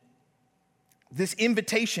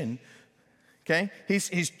 okay?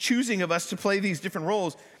 He's choosing of us to play these different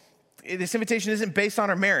roles. This invitation isn't based on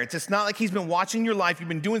our merits. It's not like he's been watching your life. You've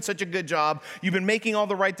been doing such a good job. You've been making all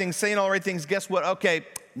the right things, saying all the right things. Guess what? Okay,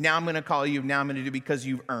 now I'm going to call you. Now I'm going to do because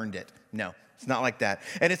you've earned it. No, it's not like that.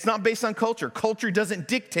 And it's not based on culture. Culture doesn't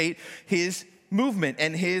dictate his movement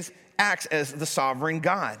and his acts as the sovereign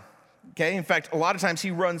God. Okay, in fact, a lot of times he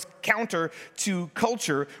runs counter to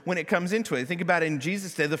culture when it comes into it. Think about it in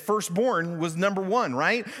Jesus' day, the firstborn was number one,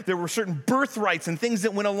 right? There were certain birthrights and things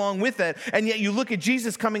that went along with that. And yet you look at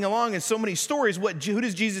Jesus coming along in so many stories, who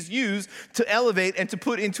does Jesus use to elevate and to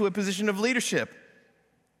put into a position of leadership?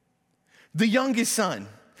 The youngest son.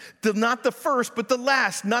 Not the first, but the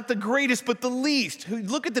last. Not the greatest, but the least.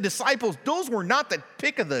 Look at the disciples. Those were not the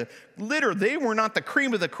pick of the litter. They were not the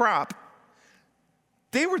cream of the crop.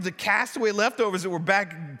 They were the castaway leftovers that were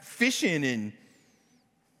back fishing, and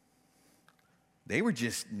they were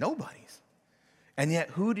just nobodies. And yet,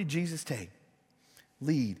 who did Jesus take?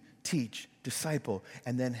 Lead, teach, disciple,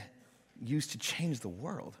 and then use to change the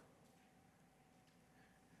world.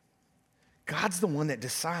 God's the one that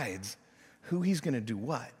decides who he's going to do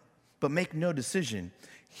what. But make no decision,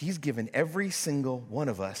 he's given every single one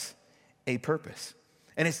of us a purpose.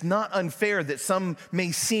 And it's not unfair that some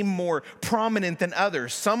may seem more prominent than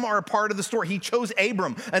others. Some are a part of the story. He chose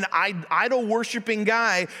Abram, an idol-worshiping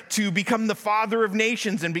guy, to become the father of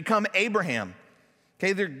nations and become Abraham.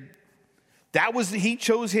 Okay, he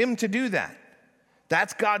chose him to do that,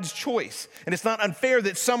 That's God's choice. And it's not unfair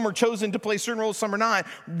that some are chosen to play certain roles, some are not.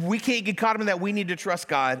 We can't get caught up in that. We need to trust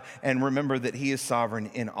God and remember that he is sovereign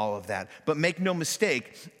in all of that. But make no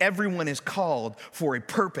mistake, everyone is called for a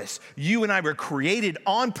purpose. You and I were created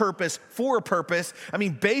on purpose for a purpose. I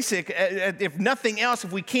mean, if nothing else,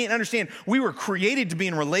 if we can't understand, we were created to be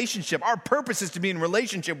in relationship. Our purpose is to be in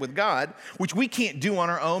relationship with God, which we can't do on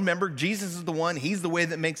our own. Remember, Jesus is the one. He's the way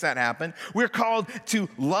that makes that happen. We're called to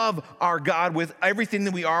love our God with everything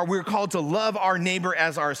that we are. We're called to love our neighbor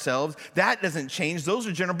as ourselves. That doesn't change. Those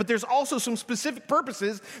are general, but there's also some specific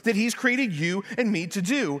purposes that he's created you and me to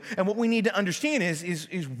do. And what we need to understand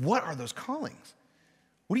is what are those callings?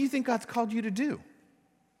 What do you think God's called you to do?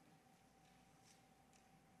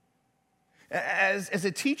 As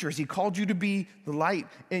a teacher, has he called you to be the light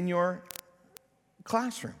in your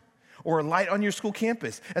classroom or a light on your school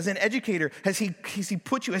campus? As an educator, has he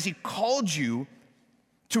called you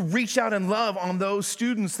to reach out and love on those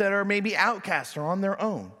students that are maybe outcasts or on their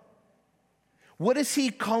own? What is he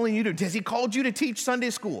calling you to? Has he called you to teach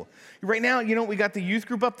Sunday school? Right now, we got the youth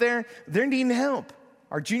group up there. They're needing help.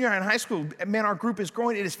 Our junior high and high school, man, our group is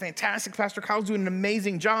growing. It is fantastic. Pastor Kyle's doing an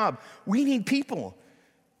amazing job. We need people.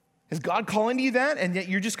 Is God calling you that? And yet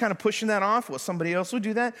you're just kind of pushing that off? Well, somebody else would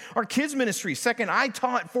do that. Our kids ministry. Second, I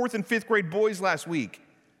taught 4th and 5th grade boys last week.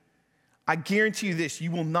 I guarantee you this,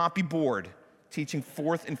 you will not be bored teaching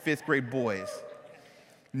 4th and 5th grade boys.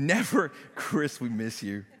 Never. Chris, we miss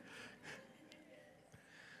you.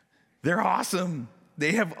 They're awesome.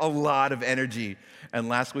 They have a lot of energy. And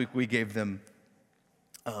last week we gave them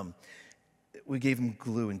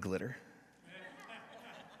glue and glitter.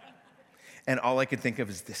 And all I could think of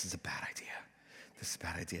is, this is a bad idea. This is a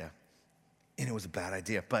bad idea. And it was a bad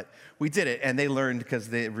idea, but we did it, and they learned because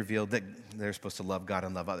they revealed that they're supposed to love God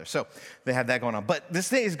and love others. So they had that going on. But this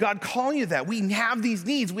day is God calling you that. We have these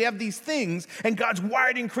needs. We have these things, and God's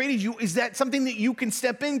wired and created you. Is that something that you can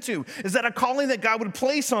step into? Is that a calling that God would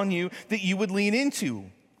place on you that you would lean into?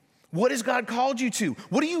 What has God called you to?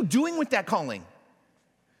 What are you doing with that calling?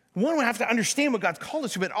 One, we have to understand what God's called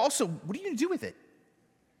us to, but also, what are you going to do with it?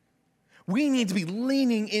 We need to be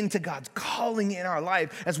leaning into God's calling in our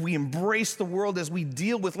life as we embrace the world, as we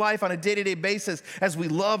deal with life on a day-to-day basis, as we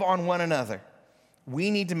love on one another.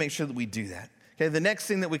 We need to make sure that we do that. Okay, the next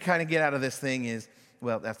thing that we kind of get out of this thing is,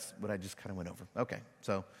 well, that's what I just kind of went over. Okay,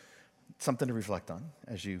 so something to reflect on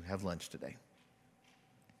as you have lunch today.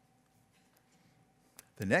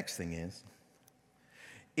 The next thing is,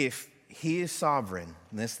 if he is sovereign,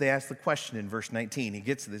 and this they ask the question in verse 19. He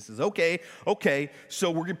gets to this, says, okay,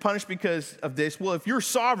 so we're getting punished because of this. Well, if you're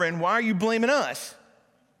sovereign, why are you blaming us?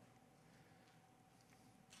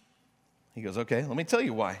 He goes, okay, let me tell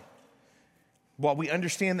you why. While we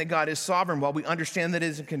understand that God is sovereign, while we understand that he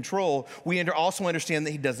is in control, we also understand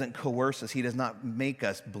that he doesn't coerce us. He does not make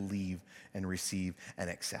us believe and receive and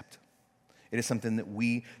accept. It is something that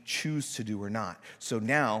we choose to do or not. So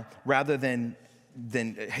now, rather than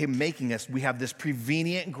him making us, we have this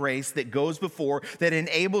prevenient grace that goes before, that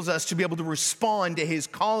enables us to be able to respond to his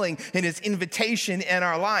calling and his invitation in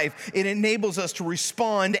our life. It enables us to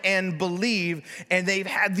respond and believe, and they've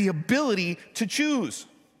had the ability to choose,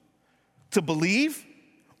 to believe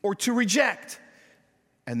or to reject.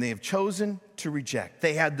 And they have chosen to reject.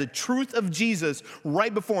 They had the truth of Jesus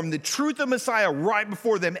right before them, the truth of Messiah right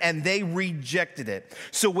before them, and they rejected it.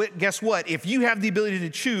 So guess what? If you have the ability to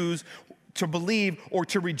choose to believe or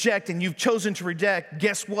to reject, and you've chosen to reject,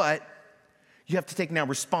 guess what? You have to take now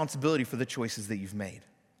responsibility for the choices that you've made.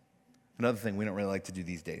 Another thing we don't really like to do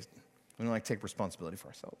these days. We don't like to take responsibility for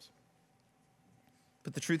ourselves.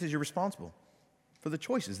 But the truth is, you're responsible for the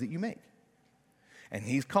choices that you make. And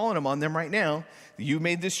he's calling them on them right now. You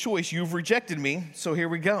made this choice. You've rejected me. So here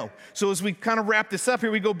we go. So as we kind of wrap this up,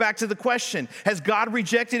 here we go back to the question. Has God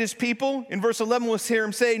rejected his people? In verse 11, we'll hear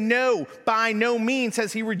him say, no, by no means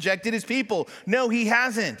has he rejected his people. No, he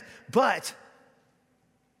hasn't. But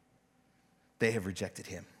they have rejected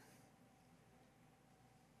him.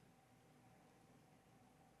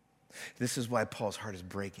 This is why Paul's heart is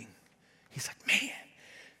breaking. He's like, man,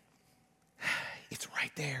 it's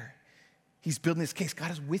right there. He's building this case. God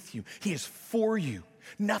is with you. He is for you.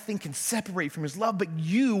 Nothing can separate from his love, but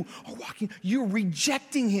you are you're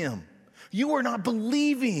rejecting him. You are not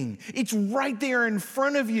believing. It's right there in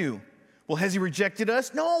front of you. Well, has he rejected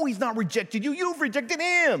us? No, he's not rejected you. You've rejected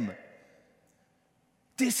him.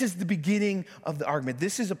 This is the beginning of the argument.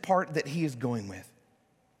 This is a part that he is going with.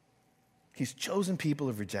 His chosen people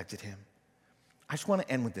have rejected him. I just want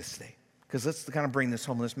to end with this today, because let's kind of bring this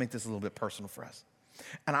home. Let's make this a little bit personal for us.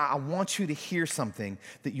 And I want you to hear something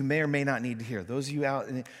that you may or may not need to hear. Those of you out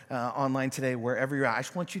online today, wherever you're at, I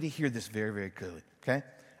just want you to hear this very, very okay?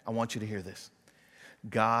 I want you to hear this.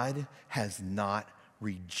 God has not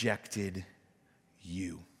rejected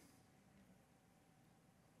you.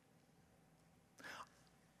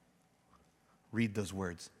 Read those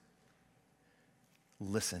words.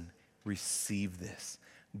 Listen, receive this.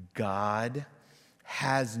 God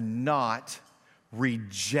has not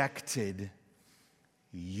rejected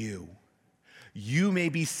you. You may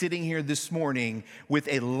be sitting here this morning with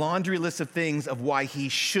a laundry list of things of why he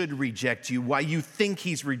should reject you, why you think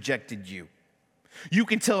he's rejected you. You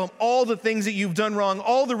can tell him all the things that you've done wrong,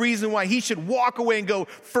 all the reason why he should walk away and go,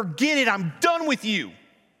 forget it, I'm done with you.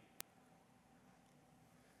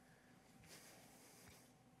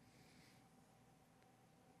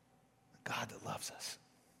 God that loves us,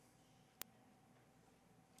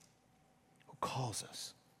 who calls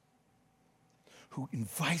us, who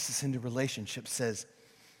invites us into relationship, says,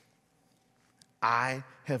 I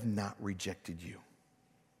have not rejected you.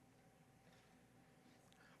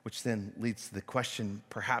 Which then leads to the question,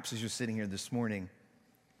 perhaps as you're sitting here this morning,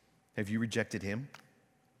 have you rejected him?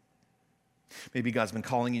 Maybe God's been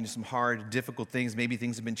calling you into some hard, difficult things. Maybe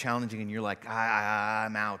things have been challenging and you're like,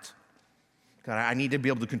 I'm out. God, I need to be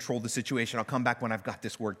able to control the situation. I'll come back when I've got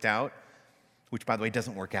this worked out, which, by the way,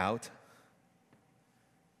 doesn't work out.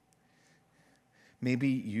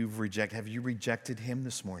 Maybe have you rejected him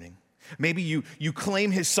this morning? Maybe you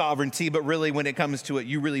claim his sovereignty, but really when it comes to it,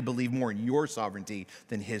 you really believe more in your sovereignty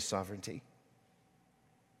than his sovereignty.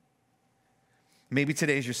 Maybe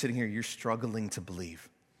today as you're sitting here, you're struggling to believe.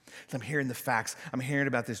 I'm hearing the facts. I'm hearing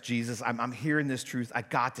about this Jesus. I'm hearing this truth. I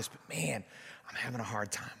got this, but man, I'm having a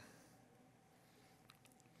hard time.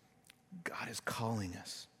 God is calling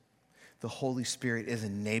us. The Holy Spirit is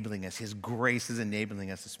enabling us. His grace is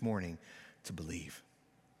enabling us this morning to believe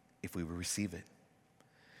if we will receive it.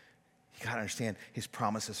 You got to understand, his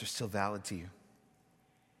promises are still valid to you.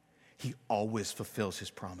 He always fulfills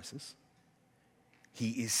his promises. He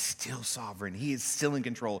is still sovereign. He is still in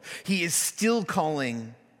control. He is still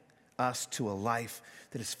calling us to a life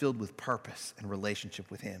that is filled with purpose and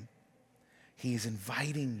relationship with him. He is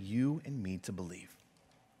inviting you and me to believe.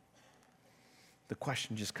 The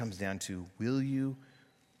question just comes down to, will you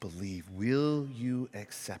believe? Will you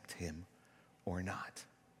accept him or not?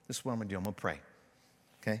 This is what I'm going to do. I'm going to pray,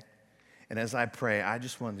 okay? And as I pray, I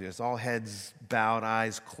just want to do this. All heads bowed,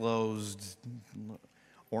 eyes closed,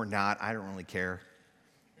 or not. I don't really care.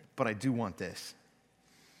 But I do want this.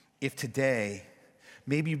 If today,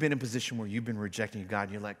 maybe you've been in a position where you've been rejecting God,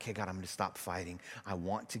 and you're like, okay, God, I'm going to stop fighting. I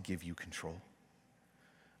want to give you control.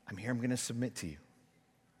 I'm here. I'm going to submit to you.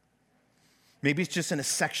 Maybe it's just in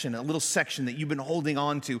a little section that you've been holding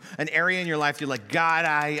on to, an area in your life you're like, God,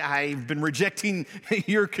 I've been rejecting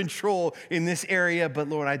your control in this area, but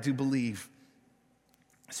Lord, I do believe.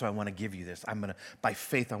 So I want to give you this. By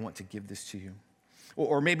faith, I want to give this to you.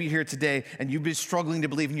 Or maybe you're here today and you've been struggling to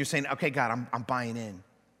believe and you're saying, okay, God, I'm buying in.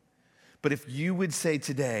 But if you would say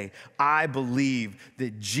today, I believe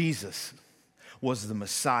that Jesus was the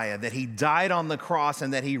Messiah, that he died on the cross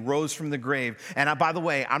and that he rose from the grave. And by the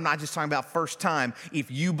way, I'm not just talking about first time. If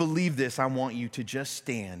you believe this, I want you to just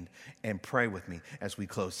stand and pray with me as we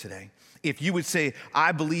close today. If you would say,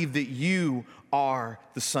 I believe that you are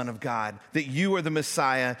the Son of God, that you are the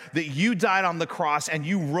Messiah, that you died on the cross and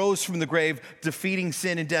you rose from the grave, defeating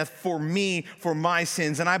sin and death for me, for my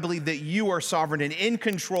sins. And I believe that you are sovereign and in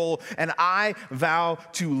control, and I vow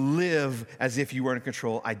to live as if you were in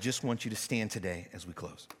control. I just want you to stand today as we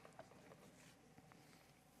close.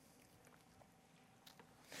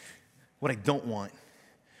 What I don't want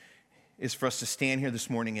is for us to stand here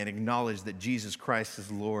this morning and acknowledge that Jesus Christ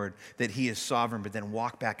is Lord, that he is sovereign, but then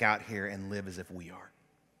walk back out here and live as if we are.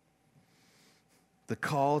 The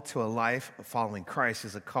call to a life of following Christ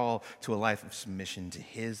is a call to a life of submission to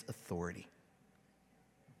his authority.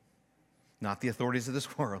 Not the authorities of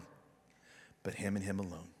this world, but him and him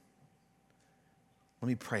alone. Let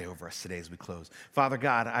me pray over us today as we close. Father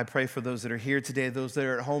God, I pray for those that are here today, those that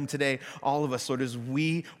are at home today, all of us, Lord, as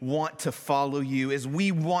we want to follow you, as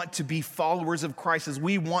we want to be followers of Christ, as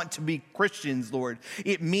we want to be Christians, Lord,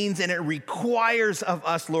 it means and it requires of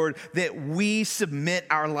us, Lord, that we submit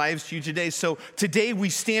our lives to you today. So today we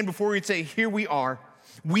stand before you and say, here we are.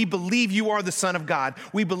 We believe you are the Son of God.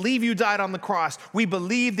 We believe you died on the cross. We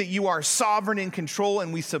believe that you are sovereign in control,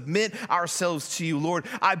 and we submit ourselves to you, Lord.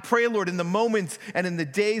 I pray, Lord, in the moments and in the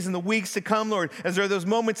days and the weeks to come, Lord, as there are those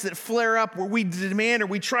moments that flare up where we demand or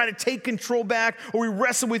we try to take control back or we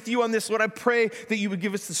wrestle with you on this, Lord, I pray that you would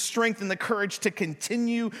give us the strength and the courage to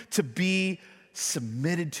continue to be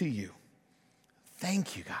submitted to you.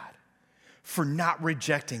 Thank you, God, for not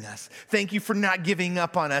rejecting us. Thank you for not giving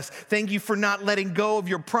up on us. Thank you for not letting go of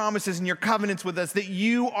your promises and your covenants with us, that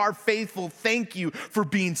you are faithful. Thank you for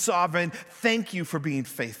being sovereign. Thank you for being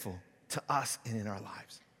faithful to us and in our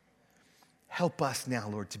lives. Help us now,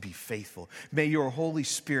 Lord, to be faithful. May your Holy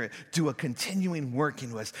Spirit do a continuing work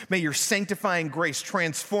in us. May your sanctifying grace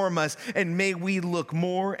transform us, and may we look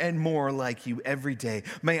more and more like you every day.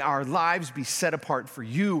 May our lives be set apart for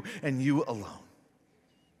you and you alone.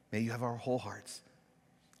 May you have our whole hearts.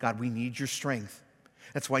 God, we need your strength.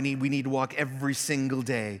 That's why we need to walk every single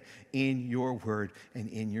day in your word and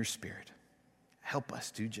in your spirit. Help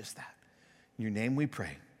us do just that. In your name we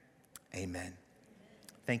pray. Amen.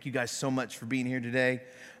 Thank you guys so much for being here today.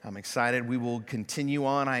 I'm excited. We will continue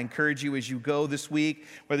on. I encourage you as you go this week,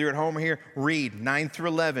 whether you're at home or here, read 9 through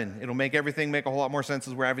 11. It'll make everything make a whole lot more sense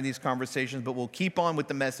as we're having these conversations, but we'll keep on with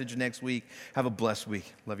the message next week. Have a blessed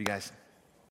week. Love you guys.